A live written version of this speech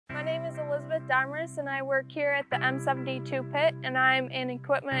is Elizabeth Domris and I work here at the M72 pit and I'm an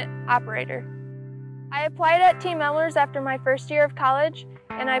equipment operator. I applied at Team Elmer's after my first year of college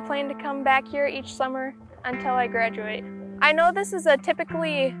and I plan to come back here each summer until I graduate. I know this is a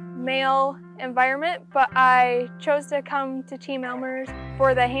typically male environment, but I chose to come to Team Elmer's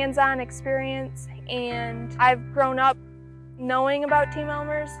for the hands-on experience, and I've grown up knowing about Team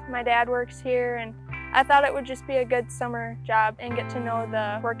Elmer's. My dad works here and I thought it would just be a good summer job and get to know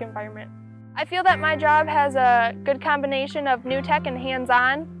the work environment. I feel that my job has a good combination of new tech and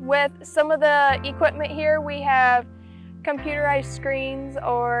hands-on. With some of the equipment here, we have computerized screens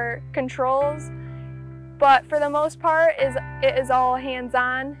or controls, but for the most part, it is all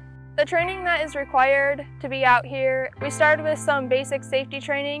hands-on. The training that is required to be out here, we started with some basic safety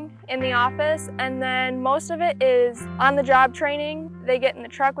training in the office, and then most of it is on-the-job training. They get in the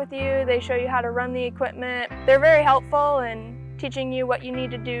truck with you, they show you how to run the equipment. They're very helpful in teaching you what you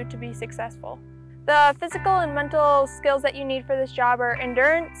need to do to be successful. The physical and mental skills that you need for this job are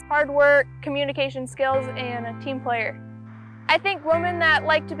endurance, hard work, communication skills, and a team player. I think women that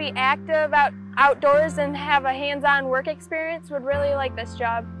like to be active outdoors and have a hands-on work experience would really like this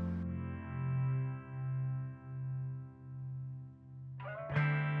job.